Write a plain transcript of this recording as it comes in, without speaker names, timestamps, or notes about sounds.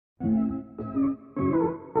Hey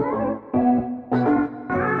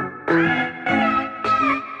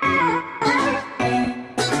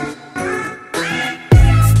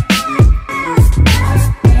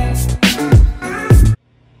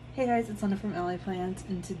guys, it's Lena from LA Plans,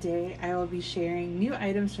 and today I will be sharing new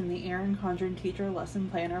items from the Erin Condren Teacher Lesson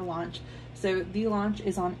Planner launch. So the launch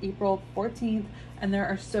is on April 14th, and there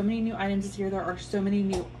are so many new items this year. There are so many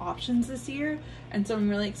new options this year, and so I'm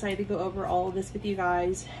really excited to go over all of this with you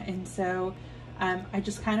guys. And so I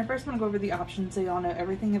just kind of first want to go over the options so y'all know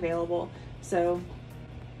everything available. So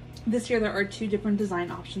this year there are two different design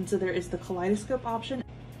options. So there is the kaleidoscope option,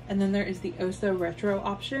 and then there is the Oso Retro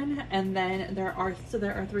option, and then there are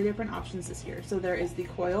three different options this year. So there is the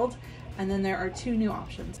coiled, and then there are two new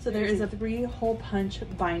options. So there is a 3-hole punch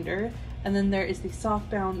binder, and then there is the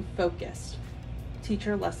softbound focused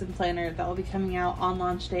teacher lesson planner that will be coming out on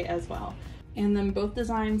launch day as well. And then both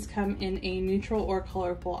designs come in a neutral or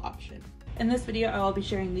colorful option. In this video, I will be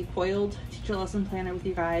sharing the coiled teacher lesson planner with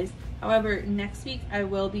you guys. However, next week I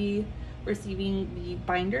will be receiving the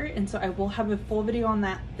binder, and so I will have a full video on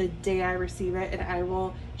that the day I receive it, and I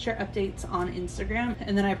will share updates on Instagram.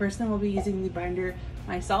 And then I personally will be using the binder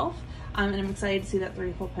myself, and I'm excited to see that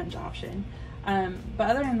 3-hole punch option. But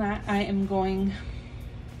other than that, I am going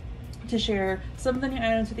to share some of the new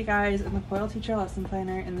items with you guys in the coil teacher lesson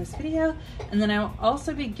planner in this video, and then I will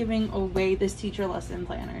also be giving away this teacher lesson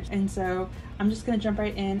planner. And so I'm just going to jump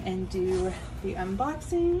right in and do the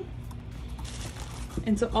unboxing.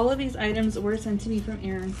 And so all of these items were sent to me from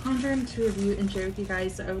Erin Condren to review and share with you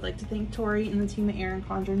guys. So I would like to thank Tori and the team at Erin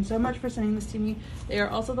Condren so much for sending this to me. They are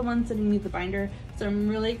also the ones sending me the binder. So I'm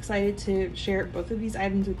really excited to share both of these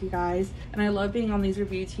items with you guys. And I love being on these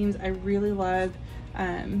review teams. I really love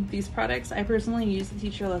these products. I personally use the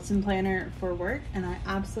teacher lesson planner for work, and I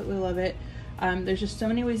absolutely love it. There's just so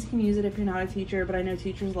many ways you can use it if you're not a teacher, but I know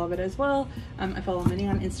teachers love it as well. I follow many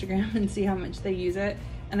on Instagram and see how much they use it.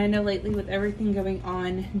 And I know lately with everything going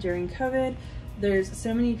on during COVID, there's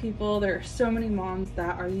so many people, there are so many moms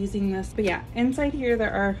that are using this. But yeah, inside here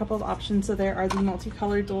there are a couple of options. So there are the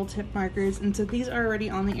multicolored dual tip markers, and so these are already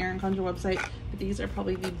on the Erin Condren website, but these are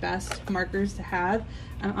probably the best markers to have.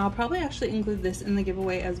 I'll probably actually include this in the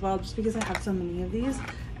giveaway as well, just because I have so many of these,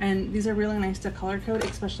 and these are really nice to color code,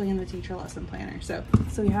 especially in the teacher lesson planner. So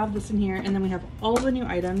we have this in here, and then we have all the new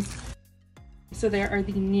items. So there are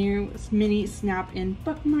the new mini snap-in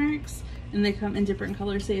bookmarks, and they come in different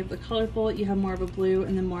colors. So you have the colorful, you have more of a blue,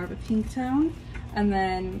 and then more of a pink tone. And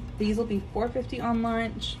then these will be $4.50 on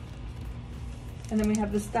launch. And then we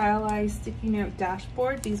have the stylized sticky note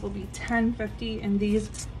dashboard. These will be $10.50, and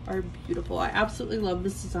these are beautiful. I absolutely love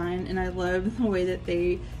this design, and I love the way that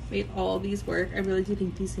they made all of these work. I really do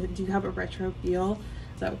think these do have a retro feel.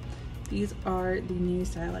 So these are the new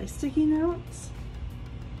stylized sticky notes.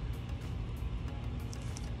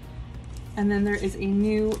 And then there is a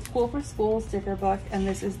new Cool for School sticker book, and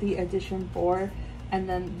this is the edition 4. And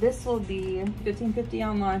then this will be $15.50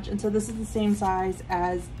 on launch, and so this is the same size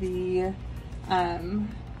as the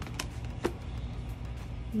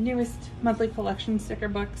newest monthly collection sticker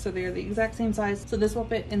book. So they are the exact same size. So this will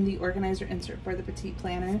fit in the organizer insert for the petite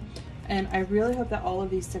planner. And I really hope that all of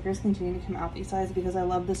these stickers continue to come out these size, because I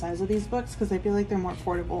love the size of these books, because I feel like they're more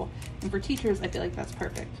portable. And for teachers, I feel like that's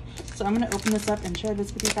perfect. So I'm going to open this up and share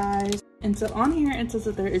this with you guys. And so on here, it says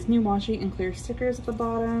that there is new washi and clear stickers at the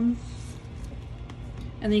bottom.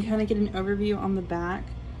 And then you kind of get an overview on the back.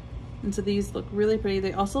 And so these look really pretty.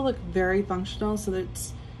 They also look very functional, so that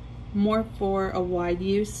it's more for a wide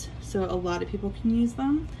use, so a lot of people can use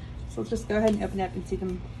them. So let's just go ahead and open it up and see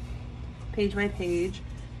them page by page.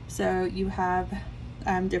 So you have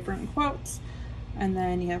different quotes, and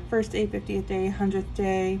then you have first day, 50th day, 100th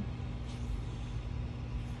day,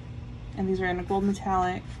 and these are in a gold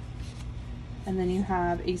metallic. And then you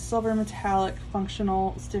have a silver metallic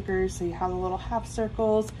functional stickers, so you have the little half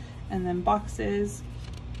circles, and then boxes.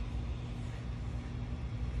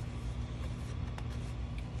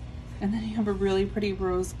 And then you have a really pretty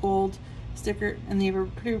rose gold sticker, and they have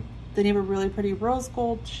a really pretty rose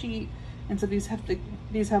gold sheet. And so these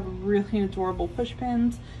have really adorable push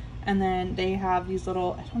pins, and then they have these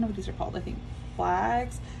little, I don't know what these are called, I think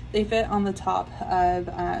flags. They fit on the top of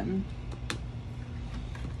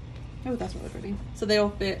oh, that's really pretty. So they'll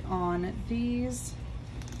fit on these.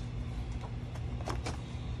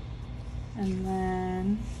 And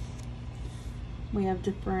then we have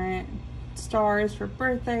different stars for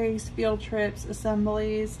birthdays, field trips,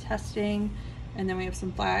 assemblies, testing, and then we have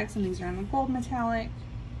some flags, and these are in the gold metallic.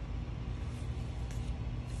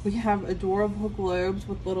 We have adorable globes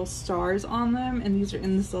with little stars on them, and these are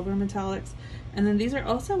in the silver metallics. And then these are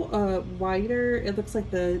also wider, it looks like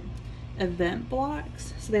the event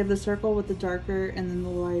blocks. So they have the circle with the darker and then the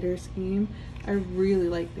lighter scheme. I really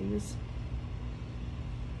like these.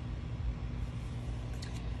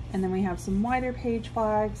 And then we have some wider page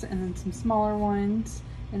flags and then some smaller ones.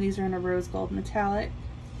 And these are in a rose gold metallic.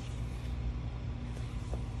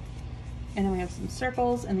 And then we have some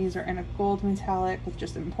circles, and these are in a gold metallic with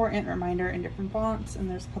just important reminder in different fonts. And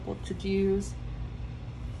there's a couple of to-dos.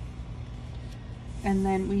 And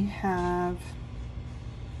then we have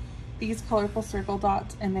these colorful circle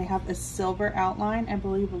dots, and they have a silver outline. I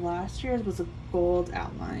believe last year's was a gold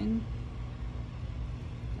outline.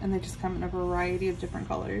 And they just come in a variety of different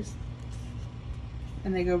colors.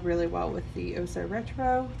 And they go really well with the Oh So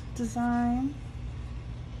Retro design.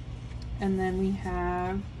 And then we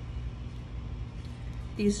have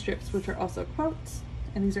these strips, which are also quotes,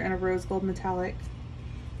 and these are in a rose gold metallic,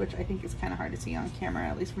 which I think is kind of hard to see on camera,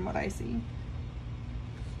 at least from what I see.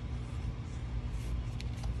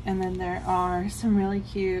 And then there are some really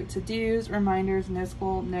cute to-dos, reminders, no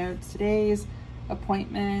school notes, today's,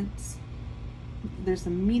 appointments. There's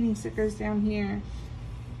some meeting stickers down here.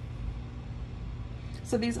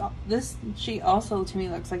 So this sheet also to me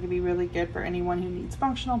looks like it'd be really good for anyone who needs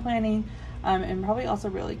functional planning, and probably also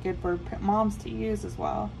really good for moms to use as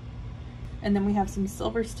well. And then we have some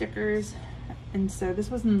silver stickers, and so this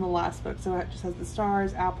was in the last book, so it just has the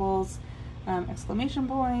stars, apples, exclamation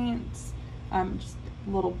points, just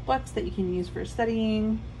little books that you can use for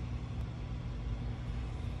studying.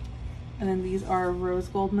 And then these are rose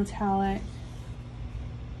gold metallic.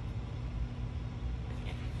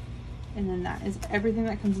 And then that is everything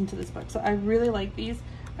that comes into this book. So I really like these.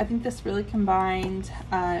 I think this really combined,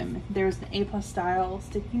 there's an A+ style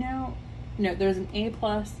sticky note. No, there's an A+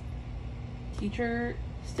 teacher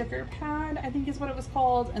sticker pad, I think is what it was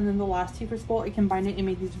called. And then the last two for school, it combined it and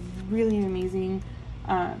made these really amazing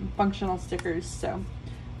functional stickers. So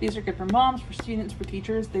these are good for moms, for students, for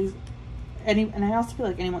teachers. And I also feel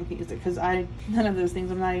like anyone can use it, because none of those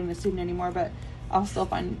things, I'm not even a student anymore, but I'll still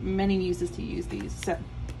find many uses to use these. So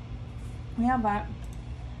we have that.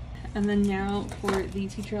 And then now for the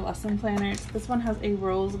teacher lesson planners. This one has a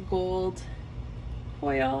rose gold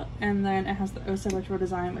foil, and then it has the Oh So Retro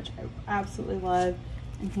design, which I absolutely love.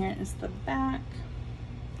 And here is the back.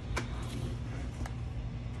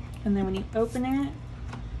 And then when you open it,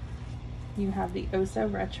 you have the Oh So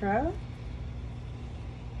Retro.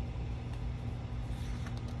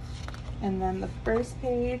 And then the first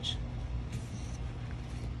page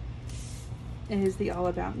is the All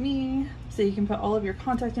About Me. So you can put all of your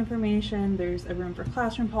contact information. There's a room for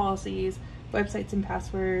classroom policies, websites and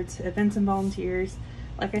passwords, events and volunteers.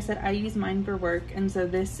 Like I said, I use mine for work, and so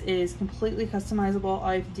this is completely customizable.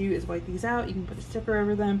 All you have to do is wipe these out. You can put a sticker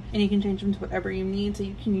over them, and you can change them to whatever you need. So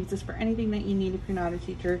you can use this for anything that you need if you're not a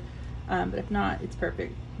teacher. But if not, it's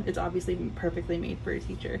perfect. It's obviously perfectly made for a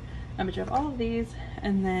teacher. But you have all of these,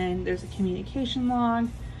 and then there's a communication log.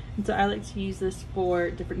 And so I like to use this for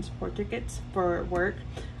different support tickets for work.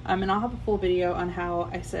 And I'll have a full video on how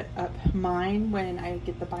I set up mine when I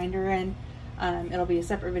get the binder in. It'll be a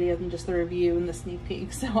separate video than just the review and the sneak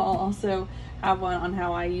peek. So I'll also have one on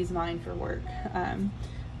how I use mine for work.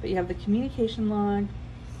 But you have the communication log,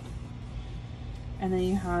 and then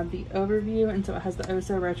you have the overview, and so it has the Oh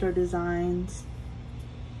So Retro designs.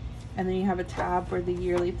 And then you have a tab for the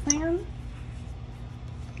yearly plan.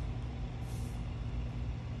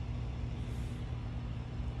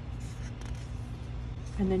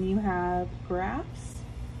 And then you have graphs.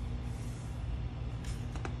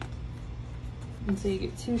 And so you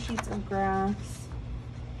get 2 sheets of graphs.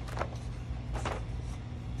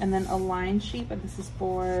 And then a line sheet, but this is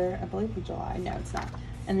for, I believe, for July. No, it's not.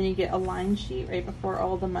 And then you get a line sheet right before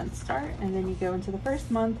all the months start. And then you go into the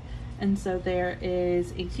first month. And so there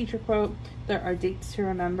is a teacher quote. There are dates to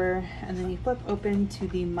remember. And then you flip open to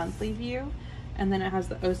the monthly view. And then it has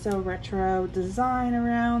the Oh So Retro design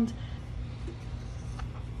around.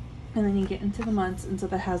 And then you get into the months, and so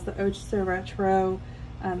that has the Oh So Retro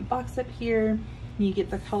box up here. You get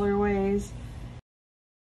the colorways.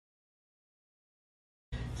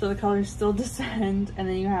 So the colors still descend, and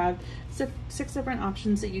then you have 6 different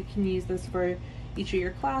options that you can use this for each of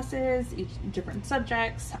your classes, each different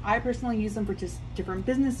subjects. I personally use them for just different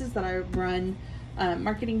businesses that I run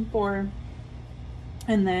marketing for.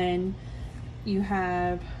 And then you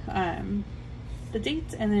have the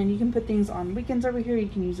dates, and then you can put things on weekends over here. You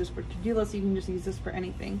can use this for to-do lists. You can just use this for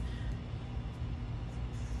anything.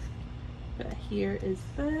 But here is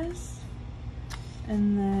this,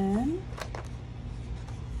 and then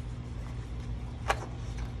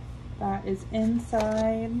that is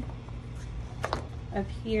inside of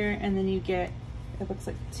here, and then you get, it looks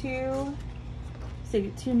like 2 So you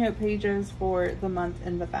get 2 note pages for the month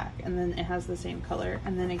in the back, and then it has the same color,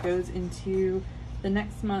 and then it goes into the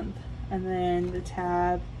next month, and then the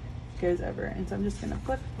tab goes over. And so I'm just gonna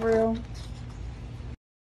flip through.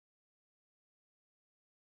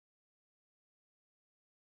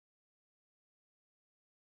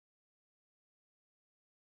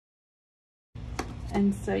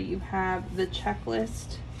 And so you have the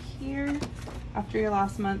checklist here after your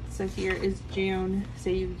last month. So here is June. So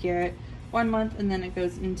you get 1 month, and then it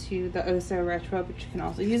goes into the OSO Retro, but you can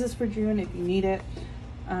also use this for June if you need it.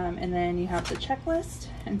 And then you have the checklist,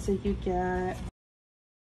 and so you get,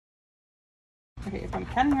 okay, if I'm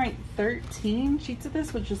counting right, 13 sheets of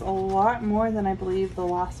this, which is a lot more than I believe the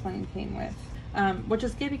last one came with. Which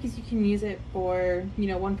is good because you can use it for, you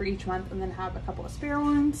know, 1 for each month and then have a couple of spare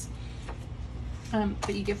ones.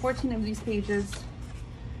 But you get 14 of these pages,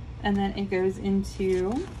 and then it goes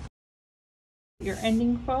into your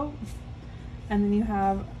ending quote, and then you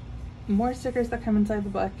have more stickers that come inside the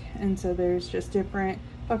book. And so there's just different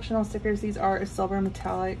functional stickers. These are a silver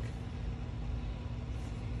metallic,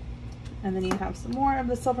 and then you have some more of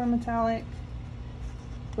the silver metallic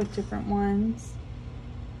with different ones.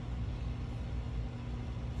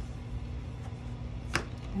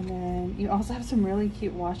 And then you also have some really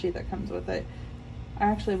cute washi that comes with it. I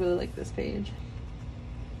actually really like this page.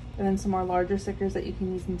 And then some more larger stickers that you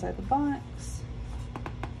can use inside the box.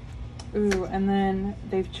 Ooh, and then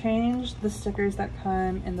they've changed the stickers that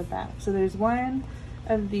come in the back. So there's 1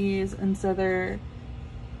 of these, and so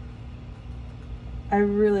I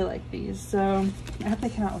really like these. So I hope they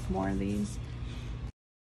come out with more of these.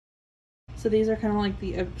 So these are kind of like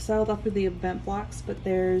the styled after the event blocks, but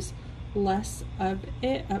there's less of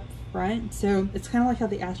it up front. So it's kind of like how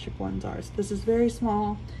the asterisk ones are. So this is very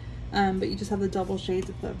small, but you just have the double shades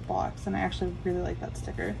of the box, and I actually really like that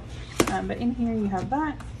sticker. But in here you have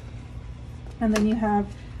that, and then you have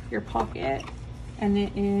your pocket, and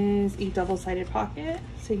it is a double-sided pocket,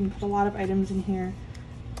 so you can put a lot of items in here.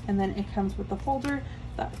 And then it comes with the folder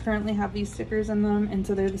that currently have these stickers in them, and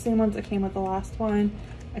so they're the same ones that came with the last one,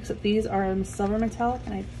 except these are silver metallic,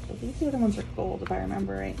 and I believe the other ones are gold if I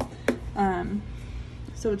remember right.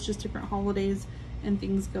 So it's just different holidays and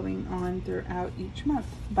things going on throughout each month.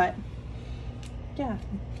 But yeah,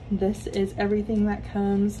 this is everything that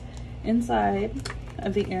comes inside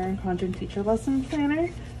of the Erin Condren Teacher Lesson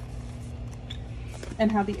Planner,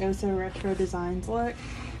 and how the OSO Retro designs look.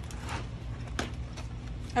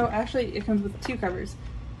 Oh, actually it comes with 2 covers.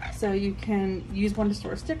 So you can use one to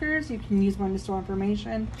store stickers, you can use one to store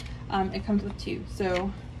information. It comes with 2.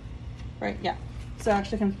 So, right, yeah. So it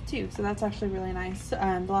actually comes with 2. So that's actually really nice.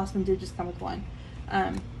 The last one did just come with 1.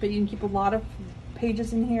 But you can keep a lot of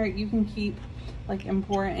pages in here. You can keep like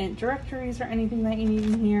important directories or anything that you need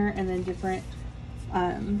in here, and then different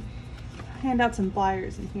handouts and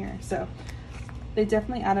flyers in here. So they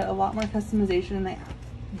definitely added a lot more customization, and they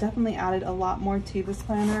definitely added a lot more to this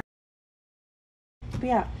planner. But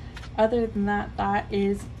yeah, other than that, that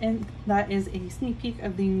is a sneak peek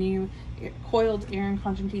of the new coiled Erin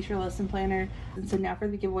Condren Teacher Lesson Planner. And so now for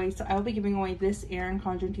the giveaway. So I will be giving away this Erin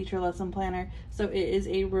Condren Teacher Lesson Planner. So it is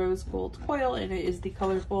a rose gold coil, and it is the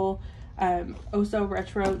colorful OSO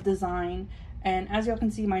Retro design. And as y'all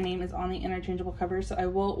can see, my name is on the interchangeable cover, so I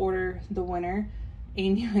will order the winner a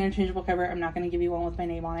new interchangeable cover. I'm not going to give you one with my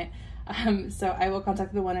name on it. So I will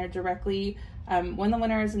contact the winner directly when the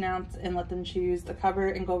winner is announced, and let them choose the cover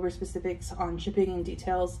and go over specifics on shipping and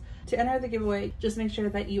details. To enter the giveaway, just make sure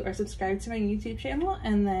that you are subscribed to my YouTube channel,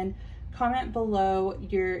 and then comment below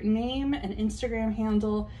your name and Instagram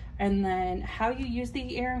handle, and then how you use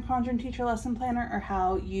the Erin Condren Teacher Lesson Planner, or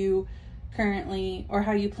how you plan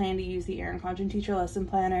to use the Erin Condren Teacher Lesson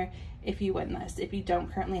Planner if you win this, if you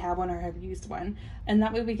don't currently have one or have used one. And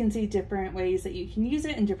that way we can see different ways that you can use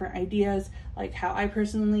it and different ideas, like how I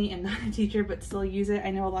personally am not a teacher but still use it. I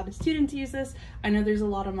know a lot of students use this. I know there's a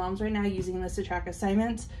lot of moms right now using this to track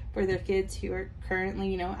assignments for their kids who are currently,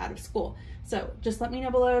 you know, out of school. So just let me know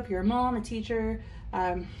below if you're a mom, a teacher,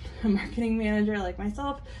 a marketing manager like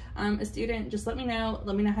myself, a student. Just let me know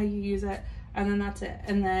how you use it, and then that's it.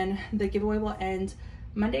 And then the giveaway will end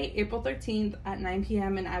Monday, April 13th at 9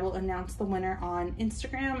 p.m. and I will announce the winner on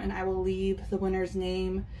Instagram, and I will leave the winner's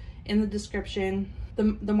name in the description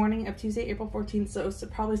the morning of Tuesday, April 14th. So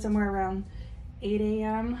probably somewhere around 8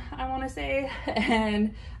 a.m. I want to say,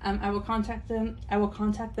 and I will contact them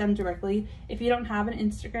directly. If you don't have an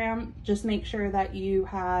Instagram, just make sure that you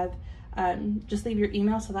have just leave your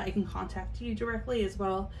email so that I can contact you directly as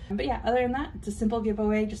well. But yeah, other than that, it's a simple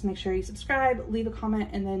giveaway. Just make sure you subscribe, leave a comment,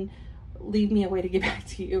 and then leave me a way to get back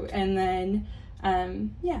to you. And then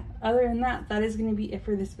Yeah, other than that, that is going to be it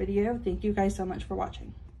for this video. Thank you guys so much for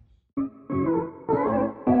watching.